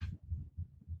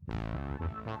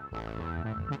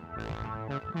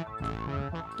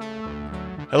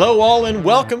Hello all and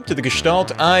welcome to the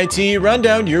Gestalt IT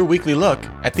Rundown, your weekly look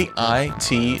at the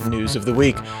IT news of the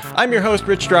week. I'm your host,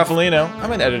 Rich Straffolino.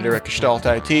 I'm an editor at Gestalt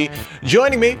IT.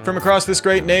 Joining me from across this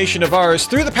great nation of ours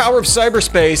through the power of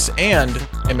cyberspace and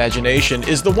imagination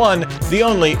is the one, the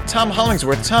only, Tom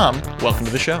Hollingsworth. Tom, welcome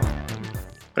to the show.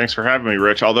 Thanks for having me,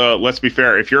 Rich. Although, let's be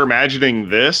fair, if you're imagining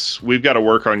this, we've got to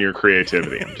work on your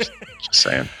creativity. I'm just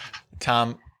saying.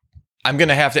 Tom, I'm going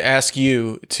to have to ask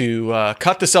you to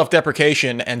cut the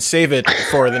self-deprecation and save it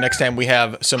for the next time we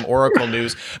have some Oracle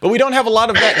news. But we don't have a lot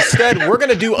of that. Instead, we're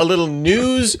going to do a little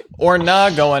news or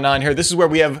not going on here. This is where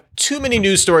we have too many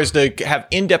news stories to have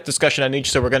in-depth discussion on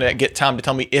each. So we're going to get Tom to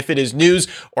tell me if it is news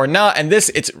or not. And this,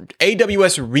 it's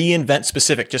AWS reInvent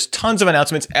specific. Just tons of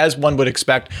announcements, as one would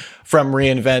expect from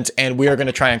reInvent. And we are going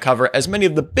to try and cover as many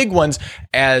of the big ones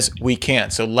as we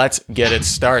can. So let's get it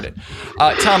started.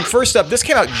 Tom, first up, this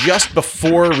came out just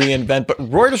before reInvent, but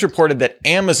Reuters reported that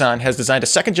Amazon has designed a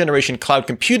second-generation cloud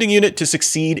computing unit to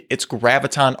succeed its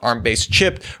Graviton ARM-based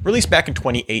chip, released back in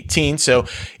 2018. So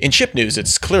in chip news,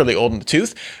 it's clearly old in the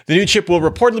tooth. The new chip will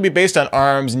reportedly be based on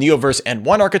ARM's Neoverse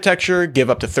N1 architecture, give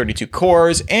up to 32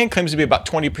 cores, and claims to be about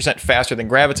 20% faster than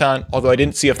Graviton, although I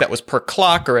didn't see if that was per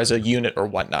clock or as a unit or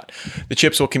whatnot. The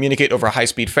chips will communicate over a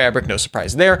high-speed fabric, no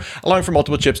surprise there, allowing for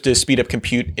multiple chips to speed up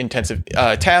compute-intensive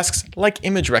tasks like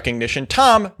image recognition.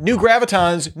 Tom, new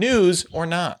Gravitons, news or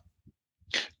not?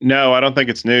 No, I don't think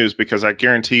it's news because I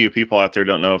guarantee you people out there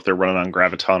don't know if they're running on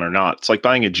Graviton or not. It's like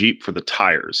buying a Jeep for the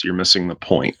tires. You're missing the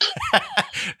point.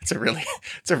 It's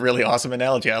a really awesome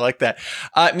analogy. I like that.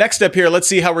 Next up here, let's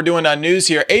see how we're doing on news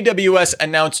here. AWS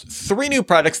announced 3 new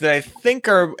products that I think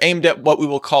are aimed at what we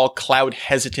will call cloud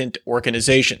hesitant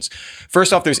organizations.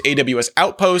 First off, there's AWS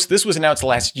Outpost. This was announced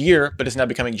last year, but is now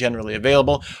becoming generally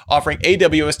available, offering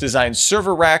AWS designed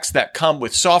server racks that come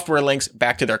with software links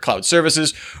back to their cloud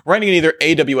services, running in either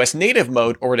AWS native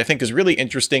mode, or what I think is really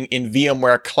interesting, in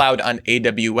VMware Cloud on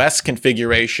AWS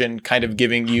configuration, kind of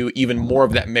giving you even more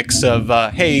of that mix of,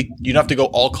 hey, you don't have to go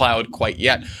all cloud quite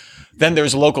yet. Then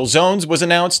there's Local Zones was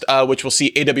announced, which will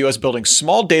see AWS building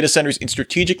small data centers in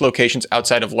strategic locations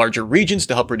outside of larger regions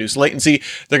to help reduce latency.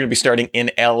 They're going to be starting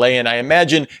in LA, and I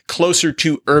imagine closer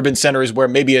to urban centers where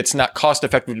maybe it's not cost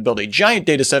effective to build a giant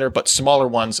data center, but smaller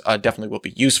ones definitely will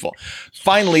be useful.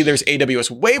 Finally, there's AWS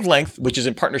Wavelength, which is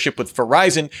in partnership with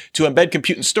Verizon to embed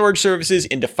compute and storage services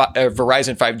into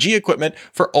Verizon 5G equipment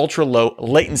for ultra low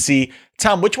latency.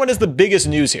 Tom, which one is the biggest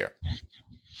news here?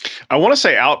 I want to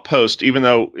say Outpost, even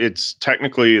though it's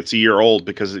a year old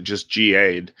because it just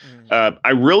GA'd. I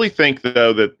really think,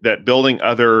 though, that building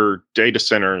other data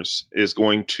centers is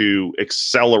going to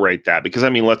accelerate that. Because, I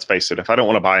mean, let's face it, if I don't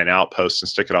want to buy an Outpost and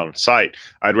stick it on a site,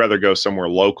 I'd rather go somewhere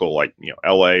local like,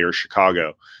 LA or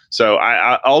Chicago. So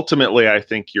I ultimately, I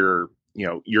think you're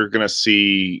going to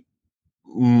see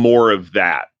more of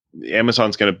that.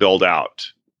 Amazon's going to build out.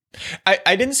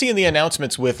 I didn't see in the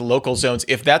announcements with Local Zones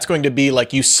if that's going to be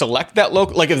like you select that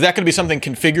local, like is that going to be something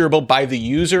configurable by the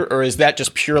user, or is that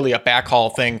just purely a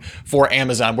backhaul thing for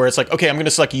Amazon where it's like, okay, I'm going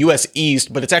to select US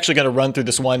East, but it's actually going to run through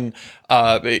this one,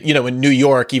 in New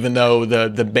York, even though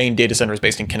the main data center is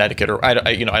based in Connecticut, or I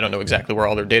don't know exactly where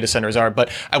all their data centers are,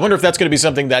 but I wonder if that's going to be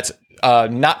something that's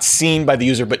not seen by the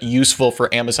user, but useful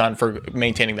for Amazon for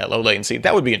maintaining that low latency.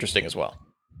 That would be interesting as well.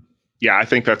 Yeah, I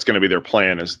think that's going to be their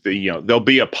plan. Is there'll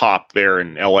be a POP there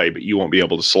in LA, but you won't be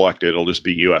able to select it. It'll just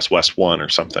be US West 1 or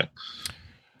something.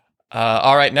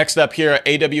 All right, next up here,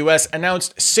 AWS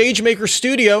announced SageMaker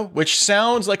Studio, which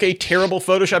sounds like a terrible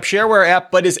Photoshop shareware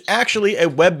app, but is actually a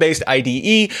web-based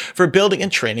IDE for building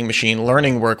and training machine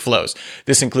learning workflows.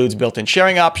 This includes built-in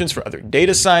sharing options for other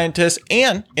data scientists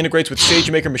and integrates with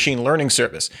SageMaker Machine Learning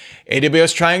Service.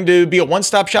 AWS trying to be a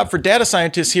one-stop shop for data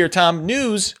scientists here, Tom.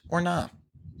 News or not?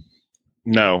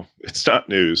 No, it's not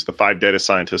news. The 5 data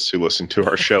scientists who listen to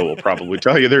our show will probably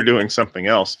tell you they're doing something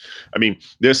else. I mean,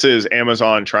 this is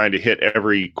Amazon trying to hit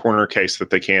every corner case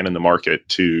that they can in the market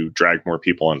to drag more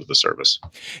people into the service.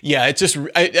 Yeah, it's just,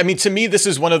 I mean, to me, this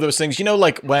is one of those things,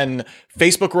 like when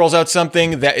Facebook rolls out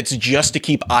something that it's just to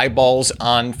keep eyeballs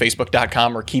on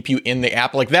Facebook.com or keep you in the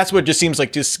app. Like that's what it just seems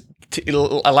like,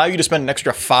 it'll allow you to spend an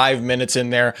extra 5 minutes in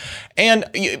there.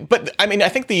 But I mean, I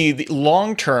think the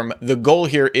long term, the goal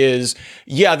here is,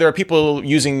 there are people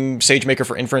using SageMaker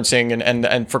for inferencing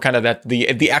and for kind of that,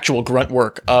 the actual grunt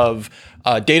work of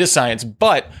data science.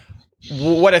 But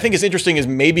what I think is interesting is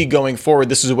maybe going forward,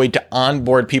 this is a way to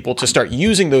onboard people to start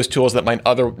using those tools that might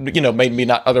maybe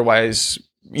not otherwise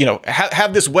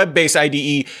have this web-based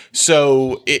IDE,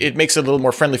 so it makes it a little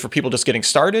more friendly for people just getting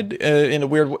started in a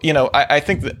weird, I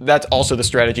think that's also the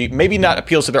strategy. Maybe not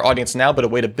appeals to their audience now, but a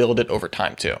way to build it over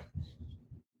time too.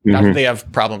 Mm-hmm. Not that they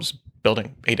have problems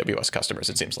building AWS customers,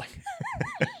 it seems like.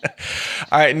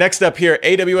 All right, next up here,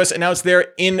 AWS announced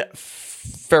their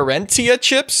Inferentia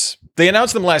chips. They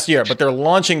announced them last year, but they're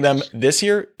launching them this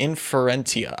year.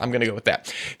 Inferentia. I'm going to go with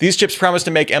that. These chips promise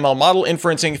to make ML model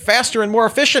inferencing faster and more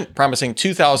efficient, promising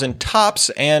 2,000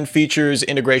 TOPS, and features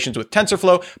integrations with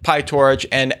TensorFlow, PyTorch,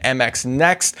 and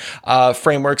MXNext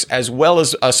frameworks, as well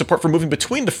as support for moving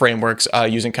between the frameworks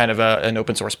using kind of an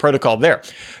open source protocol there.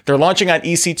 They're launching on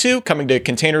EC2, coming to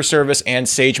Container Service and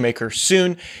SageMaker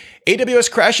soon.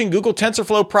 AWS crashing Google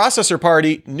TensorFlow processor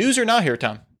party. News or not here,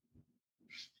 Tom?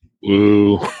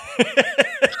 Ooh.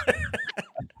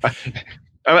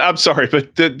 I'm sorry,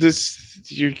 but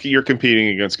you're competing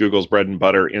against Google's bread and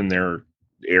butter in their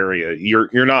area.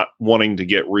 You're not wanting to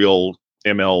get real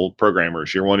ML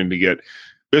programmers. You're wanting to get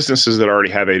businesses that already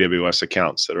have AWS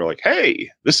accounts that are like, hey,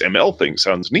 this ML thing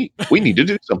sounds neat. We need to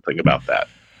do something about that.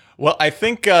 Well, I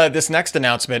think this next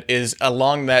announcement is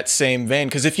along that same vein,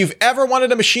 because if you've ever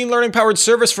wanted a machine learning powered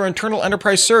service for internal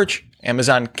enterprise search,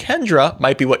 Amazon Kendra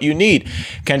might be what you need.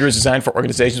 Kendra is designed for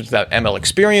organizations without ML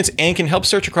experience and can help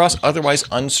search across otherwise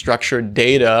unstructured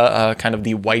data, kind of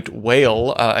the white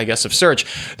whale, I guess, of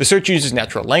search. The search uses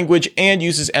natural language and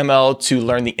uses ML to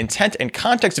learn the intent and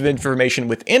context of information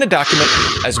within a document,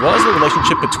 as well as the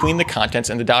relationship between the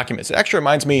contents and the documents. It actually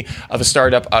reminds me of a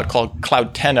startup called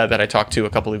Cloudtenna that I talked to a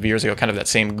couple of years ago, kind of that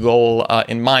same goal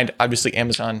in mind. Obviously,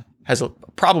 Amazon has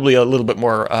probably a little bit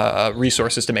more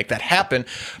resources to make that happen.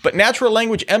 But natural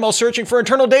language ML searching for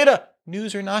internal data.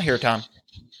 News or not here, Tom?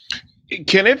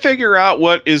 Can it figure out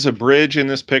what is a bridge in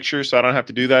this picture so I don't have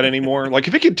to do that anymore? Like,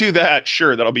 if it could do that,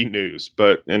 sure, that'll be news.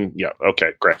 But, and yeah,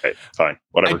 okay, great, fine,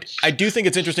 whatever. I do think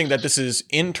it's interesting that this is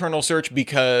internal search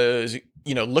because,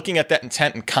 you know, looking at that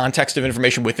intent and context of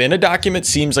information within a document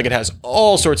seems like it has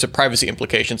all sorts of privacy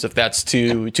implications if that's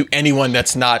to anyone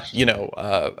that's not, you know,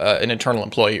 an internal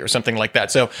employee or something like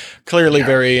that. So clearly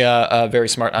very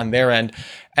smart on their end.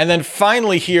 And then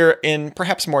finally here in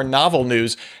perhaps more novel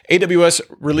news, AWS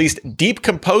released Deep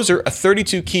Composer, a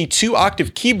 32-key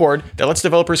 2-octave keyboard that lets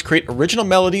developers create original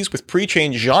melodies with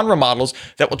pre-trained genre models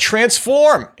that will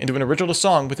transform into an original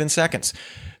song within seconds.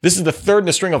 This is the third in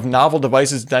a string of novel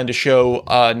devices designed to show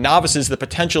novices the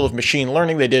potential of machine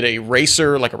learning. They did a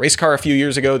racer, like a race car a few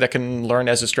years ago that can learn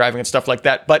as it's driving and stuff like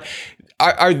that. But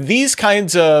are these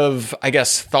kinds of, I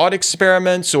guess, thought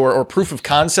experiments or proof of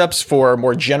concepts for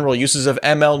more general uses of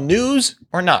ML news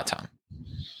or not, Tom?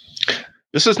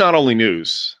 This is not only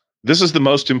news. This is the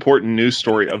most important news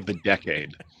story of the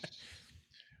decade.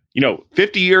 You know,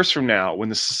 50 years from now, when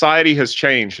the society has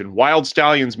changed and Wild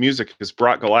Stallions music has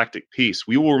brought galactic peace,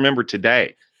 we will remember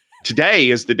today. Today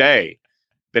is the day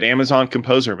that Amazon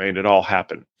Composer made it all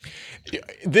happen.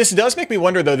 This does make me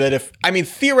wonder, though, that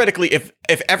theoretically, if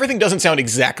everything doesn't sound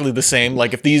exactly the same,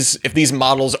 like if these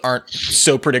models aren't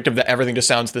so predictive that everything just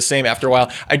sounds the same after a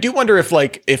while, I do wonder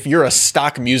if you're a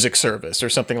stock music service or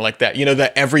something like that, you know,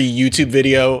 that every YouTube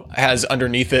video has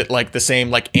underneath it like the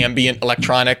same like ambient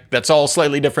electronic that's all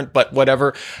slightly different, but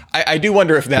whatever. I do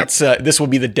wonder if that's this will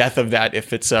be the death of that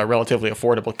if it's relatively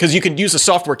affordable, because you can use a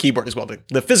software keyboard as well.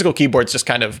 The physical keyboard's just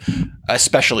kind of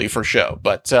especially for show,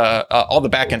 but all the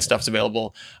backend stuff's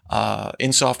available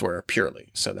in software purely.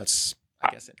 So that's,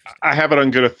 I guess, interesting. I have it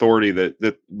on good authority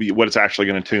that what it's actually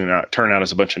going to turn out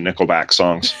as a bunch of Nickelback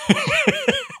songs.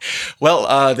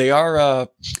 Well, they are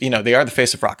the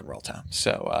face of rock and roll, Tom.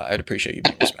 So I'd appreciate you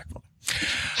being respectful.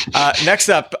 Next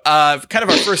up, kind of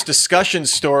our first discussion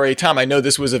story. Tom, I know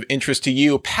this was of interest to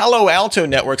you. Palo Alto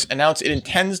Networks announced it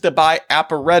intends to buy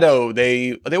Aporeto.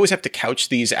 They always have to couch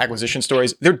these acquisition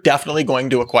stories. They're definitely going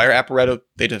to acquire Aporeto.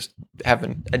 They just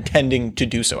haven't intending to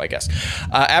do so, I guess.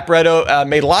 Aporeto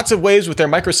made lots of waves with their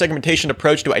microsegmentation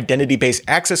approach to identity-based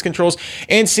access controls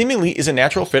and seemingly is a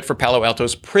natural fit for Palo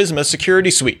Alto's Prisma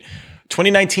security suite.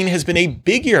 2019 has been a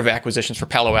big year of acquisitions for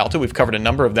Palo Alto. We've covered a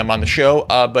number of them on the show,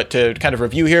 but to kind of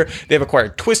review here, they've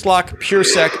acquired Twistlock,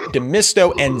 PureSec,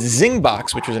 Demisto, and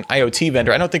Zingbox, which was an IoT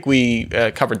vendor. I don't think we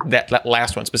covered that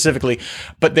last one specifically,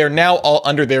 but they're now all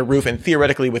under their roof and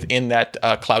theoretically within that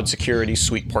cloud security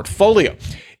suite portfolio.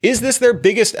 Is this their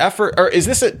biggest effort, or is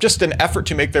this just an effort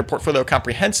to make their portfolio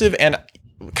comprehensive and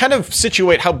kind of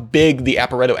situate how big the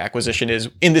Aporeto acquisition is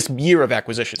in this year of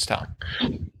acquisitions, Tom?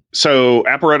 So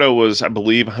Aporeto was, I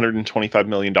believe, $125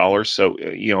 million. So,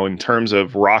 you know, in terms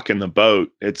of rocking the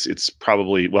boat, it's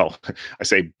probably, well, I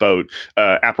say boat.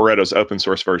 Aporeto's open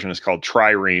source version is called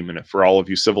Trireme. And for all of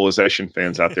you Civilization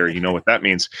fans out there, you know what that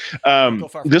means.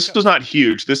 This was not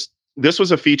huge. this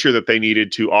was a feature that they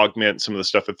needed to augment some of the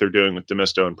stuff that they're doing with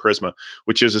Demisto and Prisma,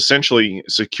 which is essentially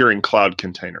securing cloud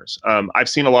containers. I've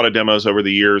seen a lot of demos over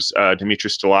the years.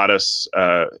 Dimitris Stolatis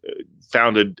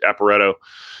founded Aporeto,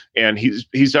 and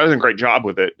he's done a great job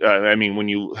with it. I mean, when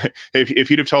you if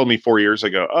you'd have told me 4 years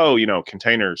ago, oh,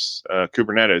 containers,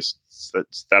 Kubernetes,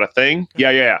 is that a thing?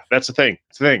 Yeah, that's a thing.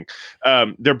 It's a thing.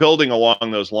 They're building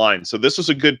along those lines. So this was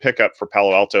a good pickup for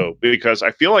Palo Alto, because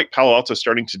I feel like Palo Alto is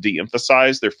starting to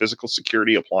de-emphasize their physical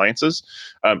security appliances.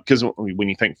 Because when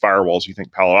you think firewalls, you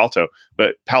think Palo Alto,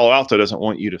 but Palo Alto doesn't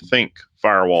want you to think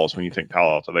firewalls when you think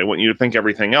Palo Alto. They want you to think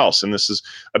everything else, and this is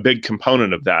a big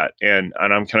component of that. And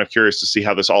I'm kind of curious to see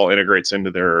how this all integrates into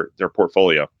their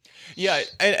portfolio. Yeah,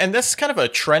 and that's kind of a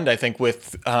trend, I think,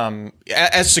 with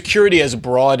as security has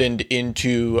broadened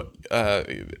into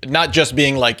not just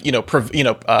being like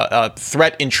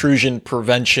threat intrusion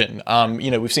prevention.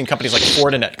 We've seen companies like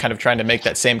Fortinet kind of trying to make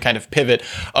that same kind of pivot,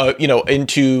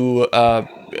 into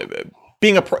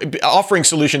being offering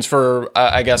solutions for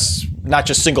I guess not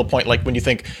just single point, like when you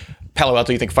think Palo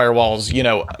Alto, you think firewalls,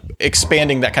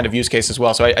 expanding that kind of use case as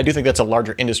well. So I do think that's a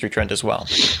larger industry trend as well.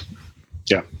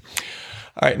 Yeah.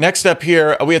 All right, next up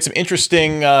here, we had some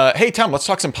interesting, hey, Tom, let's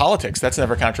talk some politics. That's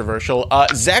never controversial.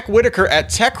 Zach Whitaker at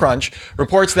TechCrunch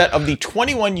reports that of the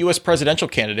 21 U.S. presidential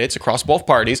candidates across both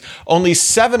parties, only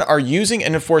 7 are using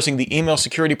and enforcing the email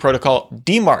security protocol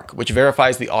DMARC, which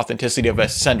verifies the authenticity of a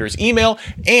sender's email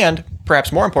and,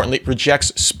 perhaps more importantly, rejects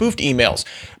spoofed emails.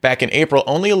 Back in April,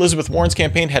 only Elizabeth Warren's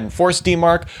campaign had enforced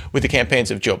DMARC, with the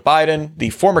campaigns of Joe Biden, the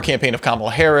former campaign of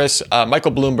Kamala Harris,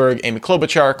 Michael Bloomberg, Amy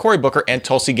Klobuchar, Cory Booker, and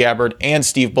Tulsi Gabbard, and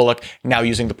Steve Bullock now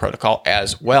using the protocol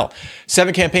as well.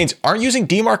 7 campaigns aren't using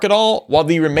DMARC at all, while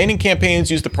the remaining campaigns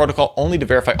use the protocol only to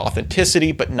verify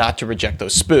authenticity, but not to reject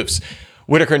those spoofs.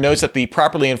 Whitaker notes that the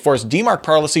properly enforced DMARC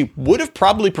policy would have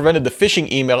probably prevented the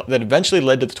phishing email that eventually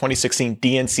led to the 2016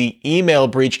 DNC email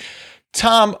breach.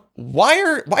 Tom,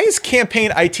 why is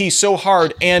campaign IT so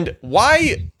hard? And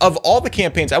why, of all the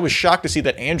campaigns, I was shocked to see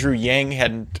that Andrew Yang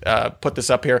hadn't put this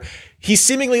up here. He's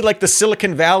seemingly like the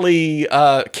Silicon Valley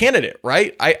candidate,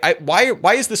 right?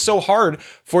 Why is this so hard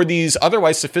for these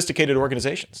otherwise sophisticated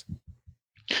organizations?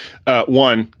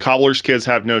 One, cobbler's kids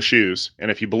have no shoes. And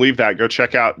if you believe that, go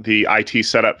check out the IT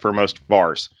setup for most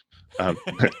bars.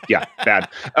 Yeah, bad.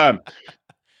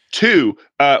 2,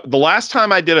 the last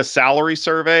time I did a salary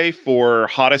survey for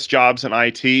hottest jobs in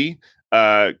IT,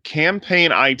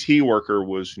 campaign IT worker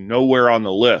was nowhere on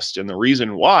the list. And the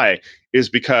reason why is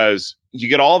because you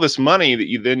get all this money that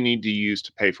you then need to use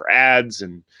to pay for ads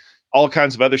and all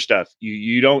kinds of other stuff.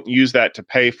 You don't use that to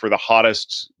pay for the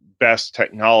hottest, best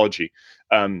technology.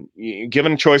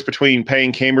 Given a choice between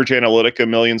paying Cambridge Analytica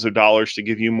millions of dollars to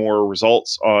give you more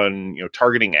results on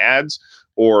targeting ads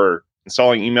or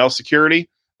installing email security,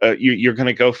 you're going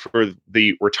to go for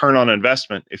the return on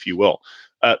investment, if you will.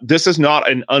 This is not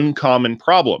an uncommon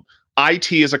problem.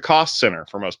 IT is a cost center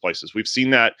for most places. We've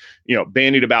seen that,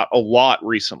 bandied about a lot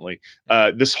recently.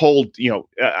 This whole,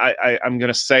 I'm going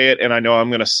to say it, and I know I'm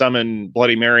going to summon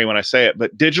Bloody Mary when I say it,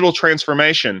 but digital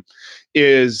transformation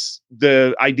is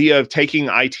the idea of taking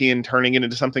IT and turning it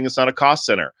into something that's not a cost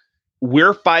center.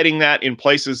 We're fighting that in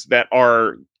places that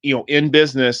are, in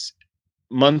business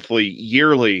monthly,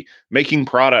 yearly, making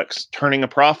products, turning a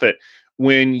profit.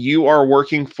 When you are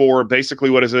working for basically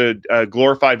what is a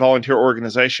glorified volunteer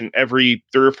organization every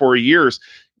 3 or 4 years,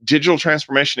 digital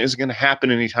transformation isn't going to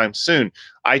happen anytime soon.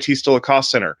 IT is still a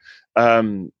cost center.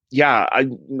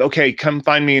 Okay, come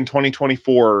find me in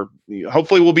 2024.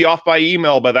 Hopefully we'll be off by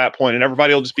email by that point, and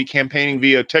everybody will just be campaigning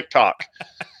via TikTok.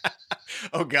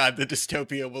 Oh God, the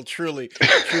dystopia will truly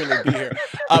be here.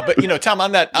 But Tom,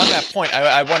 on that point,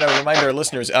 I want to remind our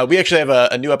listeners, we actually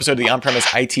have a new episode of the On-Premise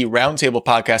IT Roundtable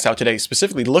podcast out today,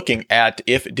 specifically looking at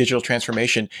if digital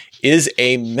transformation is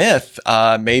a myth.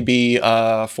 Maybe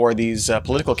for these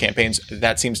political campaigns,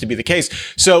 that seems to be the case.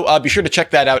 So be sure to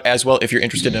check that out as well if you're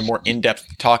interested in a more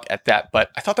in-depth talk at that.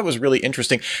 But I thought that was really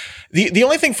interesting. The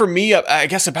only thing for me, I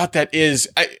guess, about that is,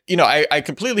 I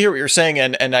completely hear what you're saying,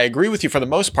 and I agree with you for the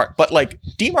most part. But like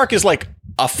DMARC is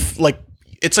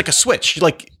it's like a switch.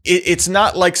 Like it's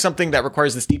not like something that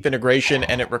requires this deep integration,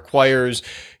 and it requires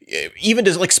even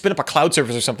to like spin up a cloud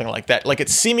service or something like that. Like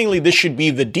it's seemingly this should be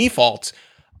the default.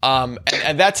 And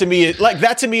that to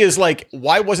me is like,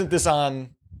 why wasn't this on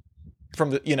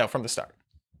from the start?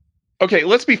 Okay,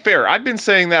 let's be fair. I've been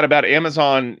saying that about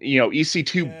Amazon,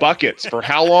 EC2 buckets for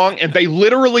how long? And they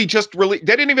literally just they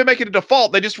didn't even make it a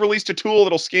default. They just released a tool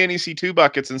that'll scan EC2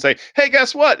 buckets and say, hey,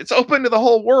 guess what? It's open to the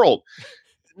whole world.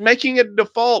 Making it a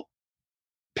default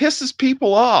pisses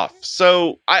people off.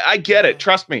 So I get it.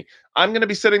 Trust me. I'm going to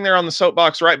be sitting there on the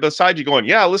soapbox right beside you going,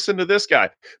 yeah, listen to this guy.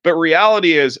 But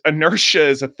reality is inertia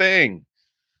is a thing.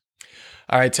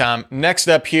 All right, Tom. Next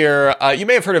up here, you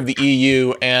may have heard of the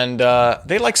EU, and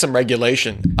they like some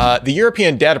regulation. The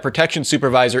European Data Protection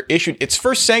Supervisor issued its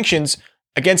first sanctions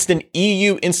against an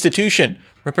EU institution,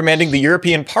 reprimanding the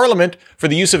European Parliament for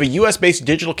the use of a US-based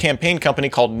digital campaign company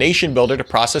called Nation Builder to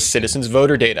process citizens'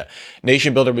 voter data.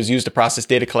 Nation Builder was used to process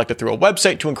data collected through a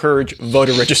website to encourage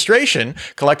voter registration,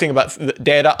 collecting about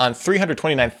data on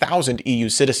 329,000 EU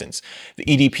citizens. The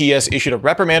EDPS issued a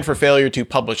reprimand for failure to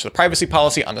publish the privacy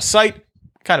policy on the site.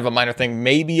 Kind of a minor thing,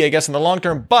 maybe, I guess, in the long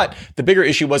term, but the bigger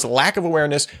issue was lack of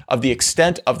awareness of the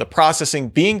extent of the processing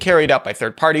being carried out by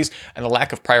third parties and the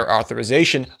lack of prior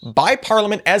authorization by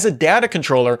Parliament as a data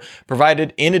controller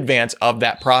provided in advance of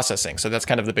that processing. So that's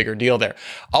kind of the bigger deal there.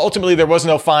 Ultimately, there was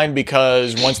no fine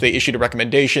because once they issued a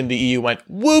recommendation, the EU went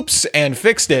whoops and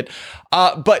fixed it.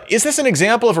 But is this an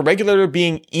example of a regulator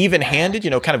being even-handed,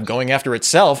 kind of going after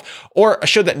itself, or a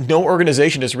show that no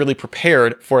organization is really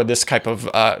prepared for this type of,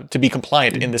 to be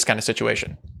compliant in this kind of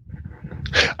situation?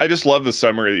 I just love the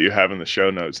summary that you have in the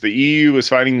show notes. The EU is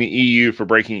fighting the EU for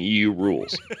breaking EU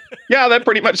rules. Yeah, that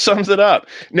pretty much sums it up.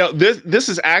 No, this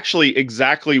is actually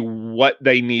exactly what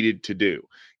they needed to do,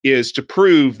 is to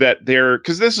prove that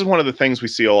because this is one of the things we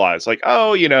see a lot. It's like,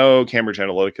 oh, Cambridge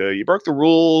Analytica, you broke the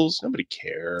rules. Nobody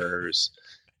cares.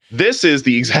 This is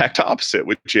the exact opposite,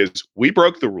 which is we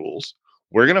broke the rules.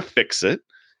 We're going to fix it.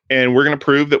 And we're going to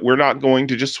prove that we're not going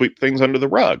to just sweep things under the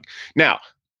rug. Now,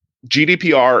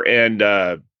 GDPR and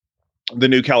the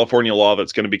new California law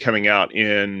that's going to be coming out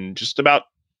in just about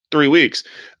 3 weeks.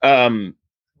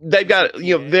 They've got,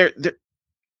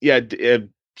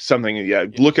 something. Yeah,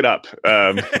 look it up.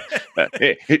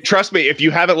 Trust me, if you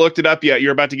haven't looked it up yet,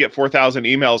 you're about to get 4,000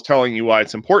 emails telling you why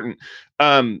it's important.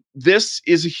 This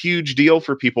is a huge deal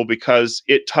for people because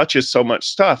it touches so much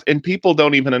stuff, and people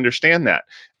don't even understand that.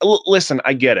 Listen,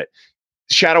 I get it.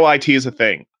 Shadow IT is a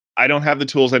thing. I don't have the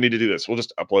tools I need to do this. We'll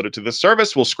just upload it to the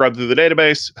service. We'll scrub through the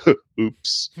database.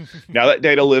 Oops. Now that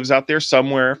data lives out there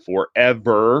somewhere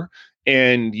forever,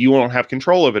 and you won't have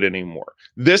control of it anymore.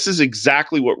 This is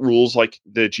exactly what rules like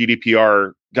the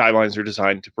GDPR guidelines are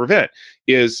designed to prevent,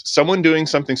 is someone doing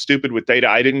something stupid with data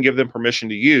I didn't give them permission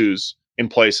to use in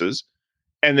places,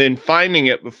 and then finding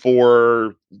it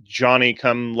before Johnny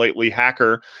come lately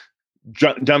hacker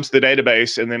dumps the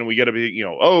database, and then we get to be,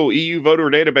 EU voter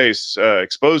database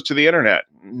exposed to the internet.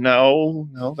 No,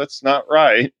 that's not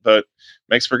right, but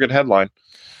makes for a good headline.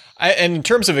 And in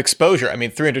terms of exposure,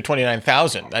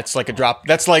 329,000, that's like a drop.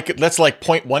 That's like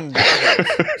 0.1.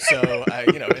 So,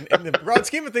 in the broad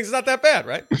scheme of things, it's not that bad,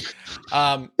 right?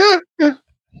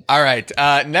 All right.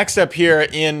 Next up here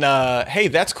hey,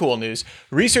 that's cool news.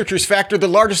 Researchers factored the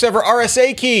largest ever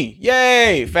RSA key.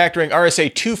 Yay! Factoring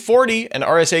RSA 240, an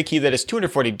RSA key that is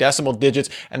 240 decimal digits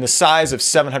and the size of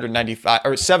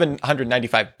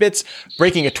 795 bits,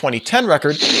 breaking a 2010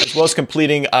 record, as well as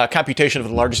completing a computation of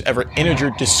the largest ever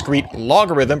integer discrete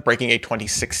logarithm, breaking a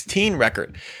 2016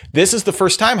 record. This is the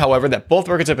first time, however, that both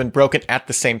records have been broken at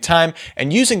the same time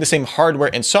and using the same hardware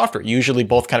and software. Usually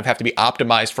both kind of have to be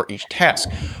optimized for each task.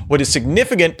 What is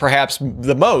significant, perhaps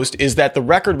the most, is that the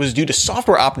record was due to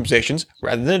software optimizations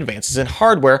rather than advances in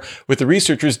hardware, with the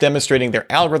researchers demonstrating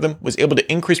their algorithm was able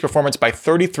to increase performance by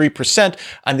 33%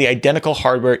 on the identical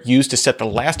hardware used to set the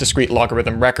last discrete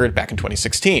logarithm record back in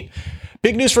 2016.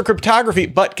 Big news for cryptography,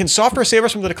 but can software save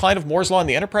us from the decline of Moore's Law in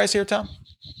the enterprise here, Tom?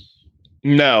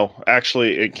 No,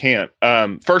 actually, it can't.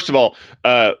 First of all,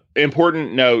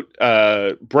 important note,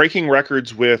 breaking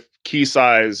records with key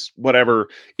size, whatever,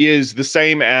 is the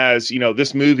same as,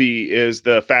 this movie is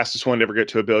the fastest one to ever get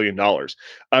to $1 billion.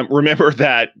 Remember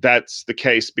that that's the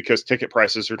case because ticket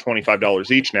prices are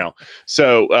 $25 each now.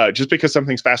 So just because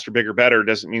something's faster, bigger, better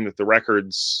doesn't mean that the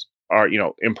records are,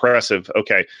 impressive.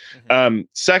 Okay.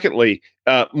 Secondly,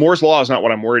 Moore's Law is not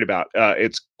what I'm worried about.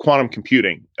 It's quantum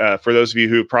computing. For those of you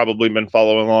who have probably been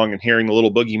following along and hearing the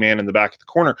little boogeyman in the back of the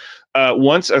corner,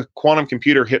 once a quantum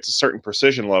computer hits a certain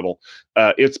precision level,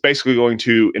 it's basically going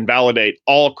to invalidate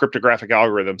all cryptographic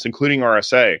algorithms, including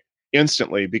RSA,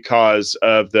 instantly because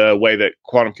of the way that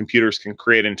quantum computers can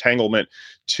create entanglement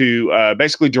to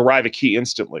basically derive a key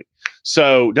instantly.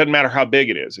 So it doesn't matter how big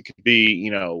it is. It could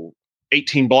be,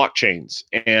 18 blockchains,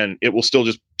 and it will still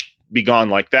just be gone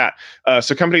like that.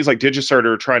 So companies like DigiCert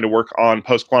are trying to work on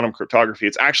post-quantum cryptography.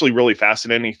 It's actually really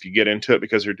fascinating if you get into it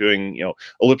because they're doing,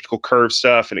 elliptical curve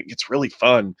stuff, and it gets really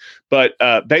fun. But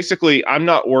basically, I'm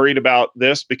not worried about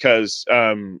this because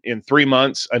in 3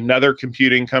 months, another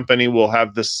computing company will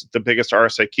have the biggest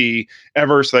RSA key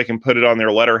ever, so they can put it on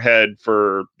their letterhead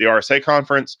for the RSA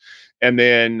conference. and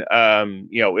then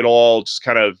it'll all just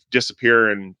kind of disappear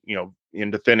and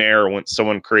into thin air once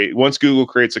Google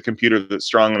creates a computer that's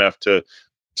strong enough to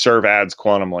serve ads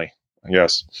quantumly, I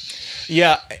guess.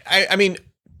 Yeah, I mean,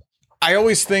 I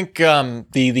always think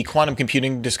the quantum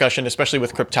computing discussion, especially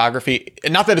with cryptography,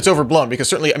 not that it's overblown, because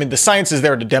certainly, I mean, the science is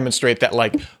there to demonstrate that,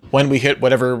 like, when we hit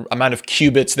whatever amount of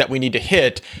qubits that we need to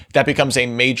hit, that becomes a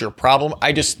major problem.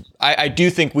 I do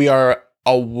think we are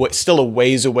still a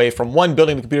ways away from, one,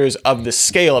 building the computers of the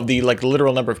scale of the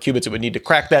literal number of qubits it would need to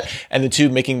crack that, and the two,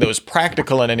 making those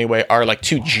practical in any way are like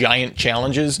two giant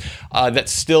challenges that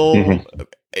still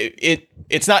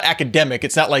it's not academic.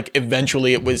 It's not like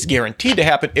eventually it was guaranteed to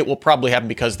happen. It will probably happen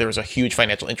because there's a huge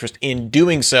financial interest in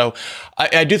doing so.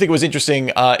 I do think it was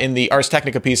interesting in the Ars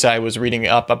Technica piece I was reading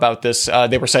up about this.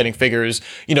 They were citing figures,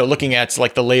 looking at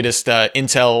like the latest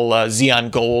Intel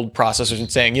Xeon Gold processors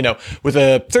and saying, with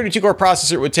a 32-core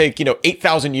processor, it would take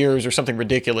 8,000 years or something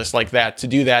ridiculous like that to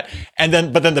do that.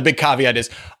 But then the big caveat is,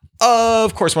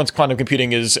 of course, once quantum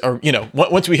computing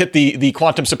once we hit the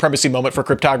quantum supremacy moment for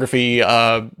cryptography,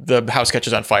 the house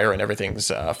catches on fire and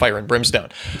everything's fire and brimstone.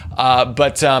 I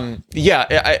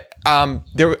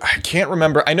can't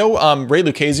remember. I know Ray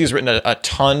Lucchese has written a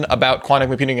ton about quantum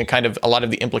computing and kind of a lot of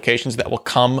the implications that will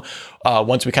come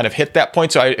once we kind of hit that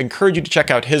point. So I encourage you to check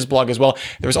out his blog as well.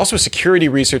 There was also a security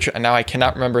researcher, and now I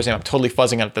cannot remember his name. I'm totally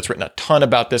fuzzing on it. That's written a ton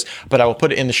about this, but I will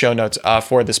put it in the show notes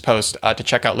for this post to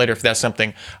check out later if that's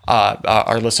something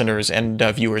our listeners and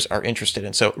viewers are interested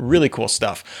in. So really cool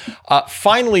stuff.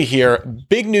 Finally here,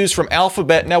 big news from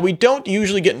Alphabet. Now, we don't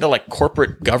usually get into like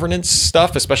corporate governance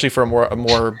stuff, especially for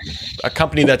a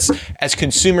company that's as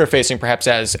consumer facing perhaps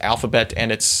as Alphabet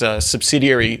and its little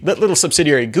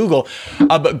subsidiary Google.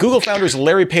 But Google founders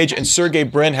Larry Page and Sergey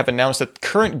Brin have announced that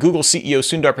current Google CEO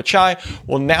Sundar Pichai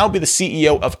will now be the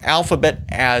CEO of Alphabet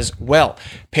as well.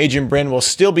 Page and Brin will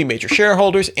still be major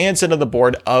shareholders and sit on the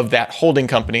board of that holding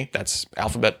company. That's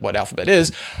Alphabet, what Alphabet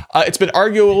is. It's been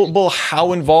arguable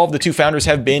how involved the two founders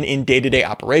have been in day-to-day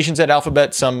operations at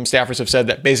Alphabet. Some staffers have said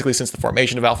that basically since the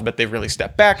formation of Alphabet, they've really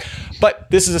stepped back. But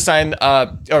this is a sign,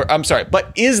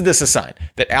 but is this a sign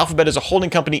that Alphabet as a holding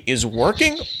company is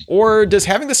working? Or does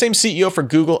having the same CEO for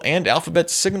Google and Alphabet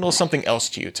signal something else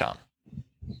to you, Tom?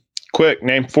 Quick,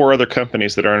 name 4 other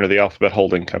companies that are under the Alphabet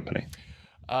holding company.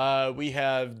 We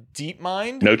have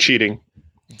DeepMind. No cheating.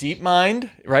 DeepMind,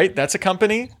 right? That's a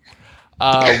company.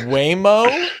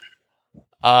 Waymo.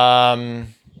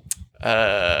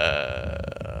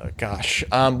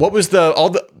 What was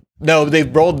they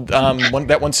rolled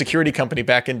one security company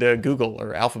back into Google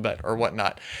or Alphabet or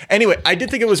whatnot. Anyway, I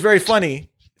did think it was very funny.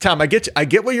 Tom, I get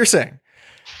what you're saying.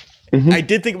 Mm-hmm. I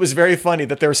did think it was very funny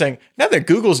that they were saying, now that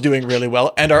Google's doing really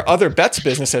well and our other bets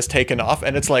business has taken off,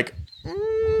 and it's like,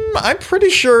 I'm pretty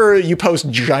sure you post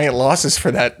giant losses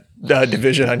for that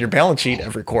division on your balance sheet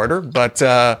every quarter, but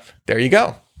there you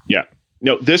go. Yeah.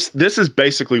 No, this is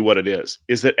basically what it is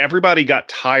that everybody got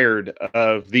tired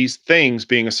of these things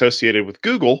being associated with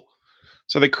Google.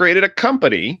 So they created a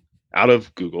company out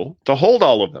of Google to hold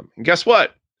all of them. And guess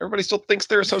what? Everybody still thinks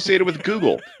they're associated with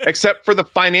Google, except for the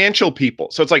financial people.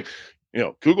 So it's like,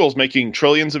 Google's making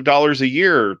trillions of dollars a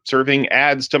year serving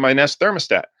ads to my Nest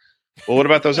thermostat. Well, what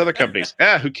about those other companies?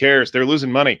 Who cares? They're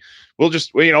losing money.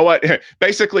 You know what?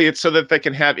 Basically, it's so that they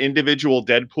can have individual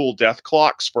Deadpool death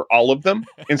clocks for all of them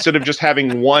instead of just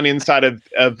having one inside of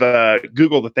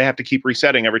Google that they have to keep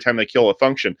resetting every time they kill a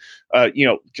function.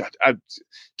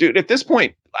 Dude, at this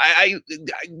point,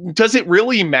 does it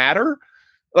really matter?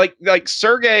 Like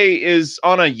Sergey is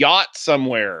on a yacht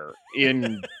somewhere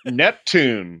in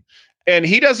Neptune. And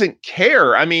he doesn't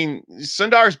care. I mean,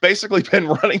 Sundar's basically been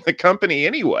running the company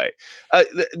anyway.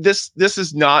 This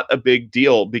is not a big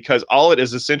deal because all it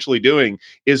is essentially doing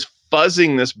is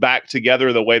fuzzing this back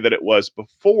together the way that it was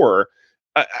before.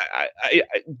 I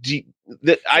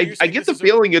get the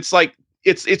feeling it's like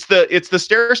it's the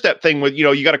stair step thing with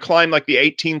you got to climb like the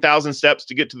 18,000 steps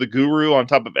to get to the guru on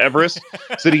top of Everest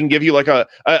so that he can give you like a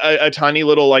tiny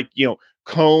little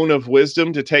cone of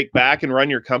wisdom to take back and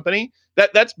run your company.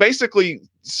 That's basically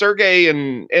Sergey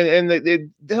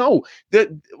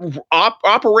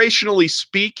operationally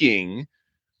speaking,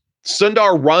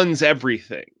 Sundar runs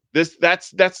everything.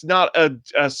 That's not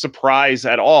a surprise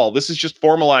at all. This is just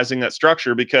formalizing that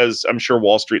structure because I'm sure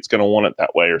Wall Street's going to want it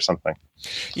that way or something.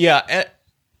 Yeah,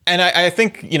 and I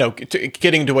think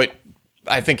getting to what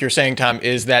I think you're saying, Tom,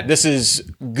 is that this is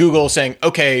Google saying,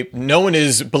 okay, no one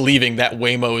is believing that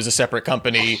Waymo is a separate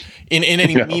company in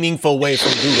any meaningful way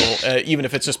from Google, even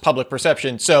if it's just public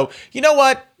perception. So, you know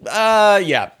what?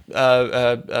 Sundar,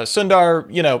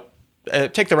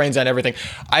 take the reins on everything.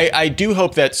 I do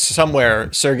hope that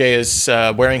somewhere Sergey is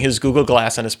wearing his Google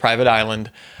Glass on his private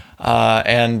island,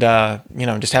 and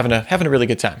just having a really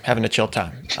good time, having a chill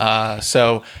time.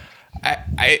 So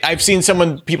I've seen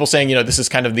people saying, this is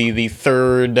kind of the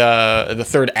third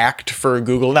act for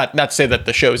Google. Not to say that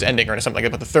the show is ending or something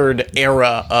like that, but the third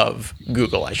era of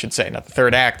Google, I should say, not the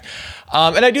third act.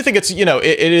 And I do think it's,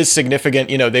 it is significant.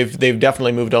 They've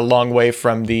definitely moved a long way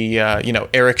from the,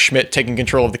 Eric Schmidt taking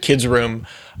control of the kids' room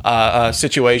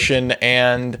situation.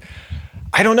 And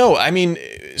I don't know. I mean,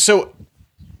 so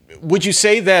would you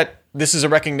say that this is a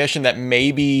recognition that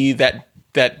maybe that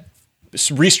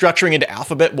restructuring into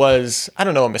Alphabet was, I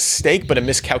don't know, a mistake, but a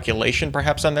miscalculation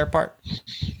perhaps on their part?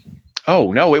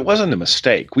 Oh, no, it wasn't a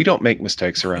mistake. We don't make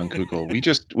mistakes around Google.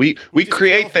 We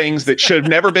create things that should have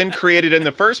never been created in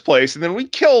the first place, and then we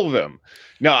kill them.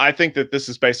 No, I think that this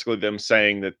is basically them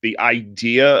saying that the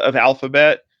idea of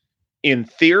Alphabet, in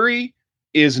theory,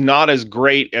 is not as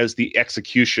great as the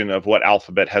execution of what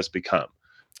Alphabet has become.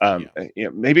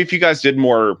 Maybe if you guys did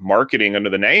more marketing under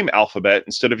the name Alphabet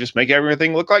instead of just make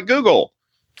everything look like Google.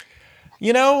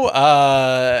 You're not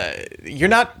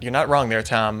wrong there,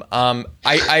 Tom.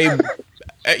 I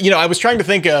was trying to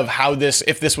think of how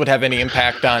if this would have any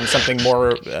impact on something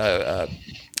more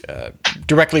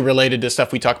directly related to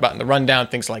stuff we talk about in the rundown,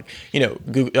 things like,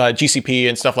 Google, GCP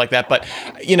and stuff like that. But,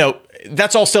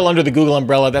 that's all still under the Google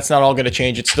umbrella. That's not all going to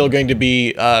change. It's still going to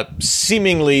be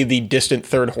seemingly the distant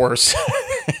third horse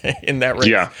in that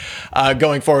race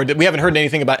going forward. We haven't heard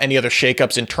anything about any other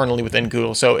shakeups internally within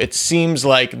Google. So it seems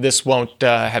like this won't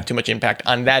have too much impact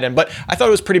on that end. But I thought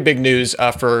it was pretty big news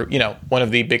for, one of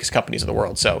the biggest companies in the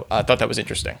world. So I thought that was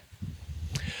interesting.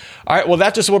 All right, well,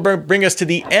 that just will bring us to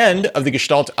the end of the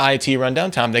Gestalt IT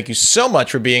Rundown. Tom, thank you so much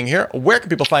for being here. Where can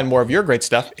people find more of your great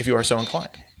stuff if you are so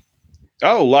inclined?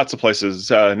 Oh, lots of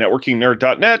places.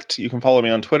 Networkingnerd.net. You can follow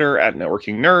me on Twitter at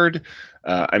networkingnerd.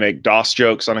 I make DOS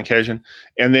jokes on occasion.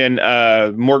 And then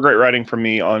more great writing from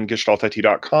me on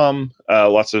gestaltit.com.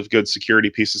 Lots of good security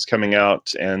pieces coming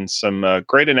out and some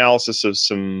great analysis of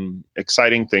some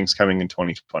exciting things coming in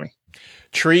 2020.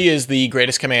 Tree is the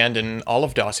greatest command in all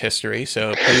of DOS history,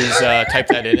 so please type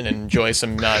that in and enjoy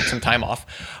some time off.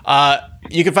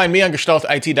 You can find me on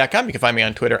gestaltit.com. You can find me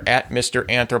on Twitter at Mr.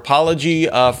 Anthropology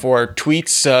for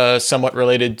tweets somewhat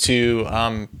related to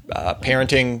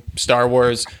parenting, Star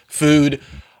Wars, food,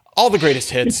 all the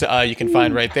greatest hits you can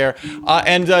find right there.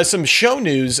 And some show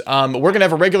news. We're going to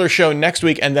have a regular show next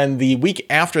week, and then the week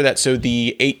after that, so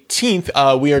the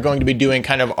 18th, we are going to be doing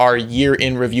kind of our year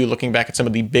in review, looking back at some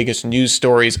of the biggest news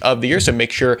stories of the year. So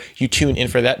make sure you tune in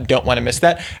for that. Don't want to miss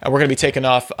that. And we're going to be taking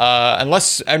off,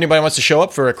 unless anybody wants to show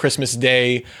up for a Christmas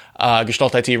Day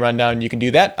Gestalt IT rundown, you can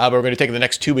do that. But we're going to take the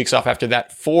next 2 weeks off after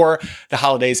that for the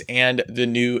holidays and the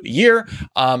new year.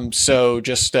 So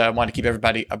just want to keep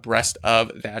everybody abreast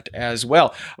of that as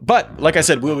well. But like I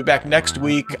said, we'll be back next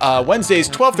week, Wednesdays,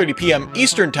 12:30 p.m.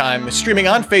 Eastern Time, streaming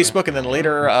on Facebook and then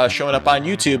later showing up on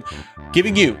YouTube,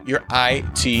 giving you your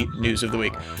IT news of the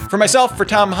week. For myself, for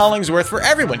Tom Hollingsworth, for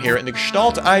everyone here in the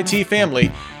Gestalt IT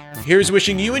family, here's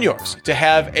wishing you and yours to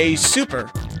have a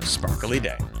super sparkly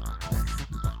day.